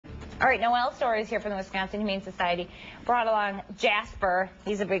All right, Noel's story is here from the Wisconsin Humane Society. Brought along Jasper.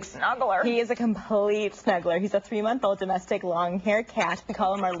 He's a big snuggler. He is a complete snuggler. He's a 3-month-old domestic long-haired cat. We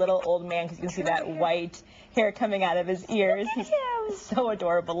call him our little old man because you can see that white hair coming out of his ears. He's so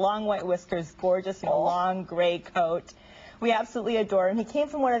adorable. Long white whiskers, gorgeous, long gray coat. We absolutely adore him. He came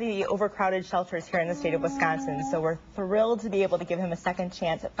from one of the overcrowded shelters here in the state of Wisconsin, so we're thrilled to be able to give him a second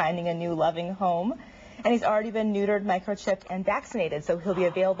chance at finding a new loving home. And he's already been neutered, microchipped, and vaccinated, so he'll be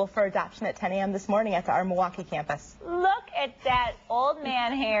available for adoption at 10 a.m. this morning at our Milwaukee campus. Look at that old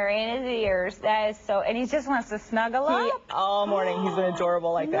man hair in his ears. That is so, and he just wants to snuggle up. All morning, he's been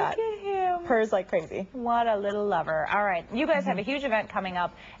adorable like that. Look at him. Purrs like crazy. What a little lover. All right, you guys have a huge event coming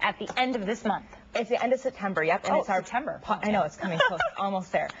up at the end of this month. It's the end of September, yep. And it's our September. I know, it's coming close,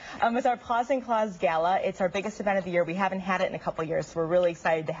 almost there. It's our Paws and Claws Gala. It's our biggest event of the year. We haven't had it in a couple years, so we're really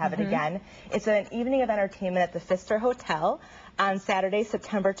excited to have it again. It's an evening of entertainment at the Pfister Hotel on Saturday,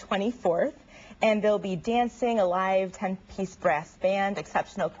 September 24th. And there'll be dancing, a live 10-piece brass band,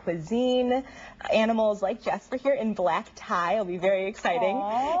 exceptional cuisine, animals like Jasper here in black tie. It'll be very exciting.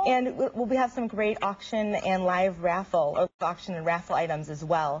 Aww. And we'll have some great auction and live raffle items as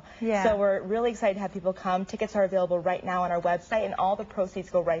well. Yeah. So we're really excited to have people come. Tickets are available right now on our website, and all the proceeds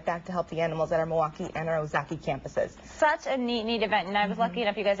go right back to help the animals at our Milwaukee and our Ozaki campuses. Such a neat event, and I was lucky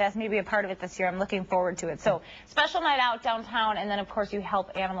enough you guys asked me to be a part of it this year. I'm looking forward to it. So, special night out downtown, and then, of course, you help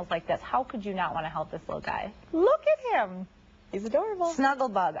animals like this. How could you not want to help this little guy? Look at him. He's adorable.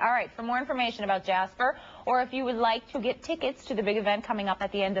 Snugglebug. All right, for more information about Jasper, or if you would like to get tickets to the big event coming up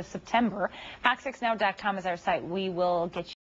at the end of September, FOX6now.com is our site. We will get you